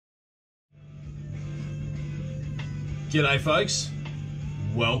G'day folks,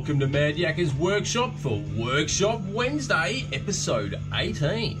 welcome to Madyakkerz Workshop for Workshop Wednesday, episode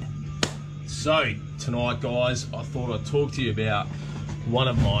 18. So tonight guys, I thought I'd talk to you about one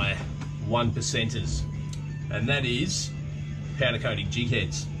of my 1%ers, and that is powder coating jig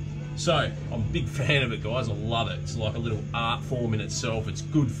heads. So I'm a big fan of it guys, I love it. It's like a little art form in itself, it's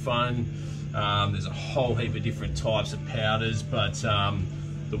good fun. There's a whole heap of different types of powders, but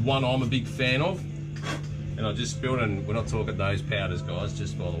the one I'm a big fan of, and I just spilled, and we're not talking those powders guys,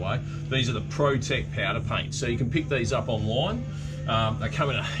 just by the way, these are the ProTech powder paint. So you can pick these up online. They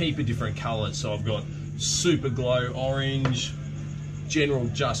come in a heap of different colours. So I've got Super Glow Orange, General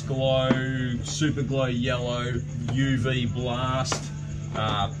Just Glow, Super Glow Yellow, UV Blast,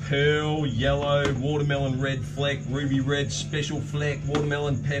 Pearl Yellow, Watermelon Red Fleck, Ruby Red Special Fleck,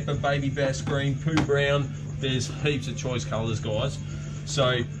 Watermelon Pepper, Baby Bass Green, Poo Brown. There's heaps of choice colours guys.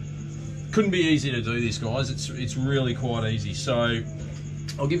 So couldn't be easy to do this guys, it's really quite easy. So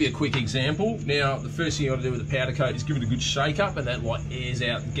I'll give you a quick example. Now the first thing you got to do with the powder coat is give it a good shake up, and that like airs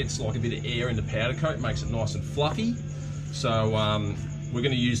out and gets like a bit of air in the powder coat, makes it nice and fluffy. So we're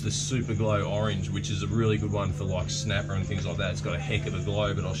going to use the Super Glow Orange, which is a really good one for like snapper and things like that. It's got a heck of a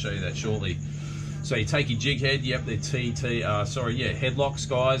glow, but I'll show you that shortly. So you take your jig head, yep, they're headlocks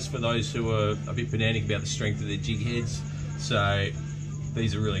guys, for those who are a bit pedantic about the strength of their jig heads. So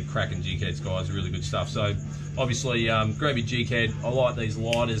these are really cracking jig heads guys, really good stuff. So obviously grab your jig head. I like these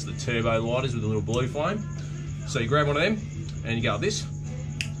lighters, the turbo lighters with a little blue flame. So you grab one of them and you go like this.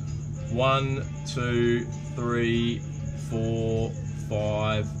 1, 2, 3, 4,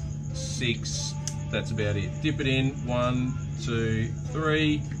 5, 6. That's about it. Dip it in. 1, 2,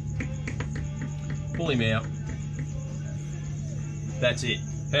 3. Pull him out. That's it.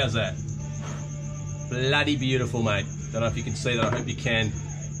 How's that? Bloody beautiful, mate. Don't know if you can see that, I hope you can.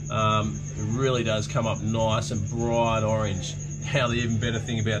 It really does come up nice and bright orange. Now the even better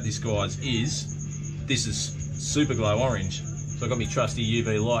thing about this guys is, this is Super Glow Orange. So I've got my trusty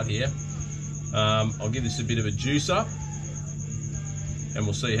UV light here. I'll give this a bit of a juice up and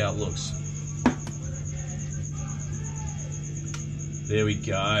we'll see how it looks. There we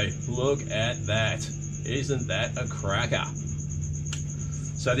go, look at that. Isn't that a cracker?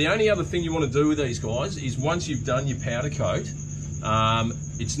 So the only other thing you want to do with these guys is once you've done your powder coat,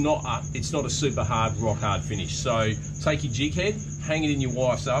 it's not a super hard, rock hard finish. So take your jig head, hang it in your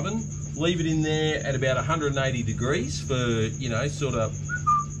wife's oven, leave it in there at about 180 degrees for, you know, sort of,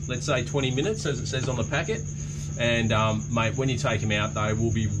 let's say 20 minutes as it says on the packet. And mate, when you take them out, they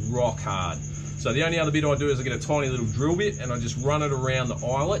will be rock hard. So the only other bit I do is I get a tiny little drill bit and I just run it around the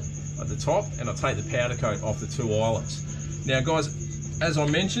eyelet at the top, and I take the powder coat off the two eyelets. Now guys, as I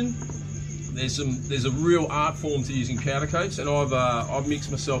mentioned, there's a real art form to using powder coats, and I've mixed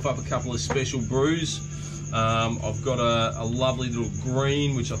myself up a couple of special brews. I've got a lovely little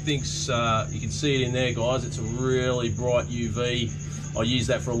green, which I think's you can see it in there, guys. It's a really bright UV. I use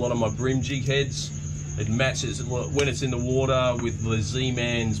that for a lot of my brim jig heads. It matches when it's in the water with the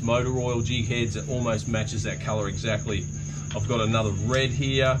Z-Man's motor oil jig heads. It almost matches that color exactly. I've got another red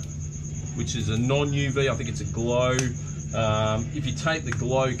here, which is a non-UV. I think it's a glow. If you take the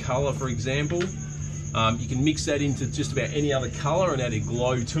glow color, for example, you can mix that into just about any other color and add a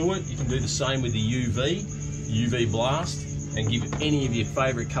glow to it. You can do the same with the UV Blast, and give any of your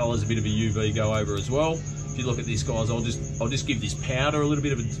favorite colors a bit of a UV go over as well. If you look at this, guys, I'll just give this powder a little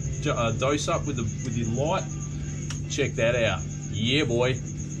bit of a dose up with your light. Check that out. Yeah, boy,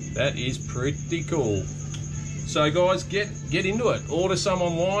 that is pretty cool. So, guys, get into it. Order some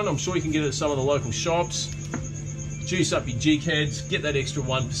online. I'm sure you can get it at some of the local shops. Juice up your jig heads, get that extra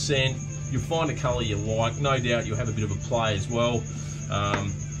 1%. You'll find a colour you like. No doubt you'll have a bit of a play as well.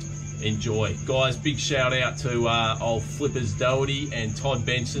 Enjoy. Guys, big shout out to old Flippers Doherty and Todd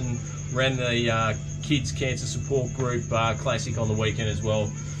Benson. Ran the Kids Cancer Support Group Classic on the weekend as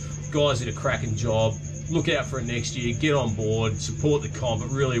well. Guys did a cracking job. Look out for it next year. Get on board. Support the comp.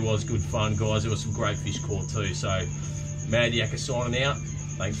 It really was good fun, guys. There was some great fish caught too. So, Madyakkerz signing out.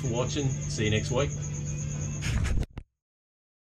 Thanks for watching. See you next week.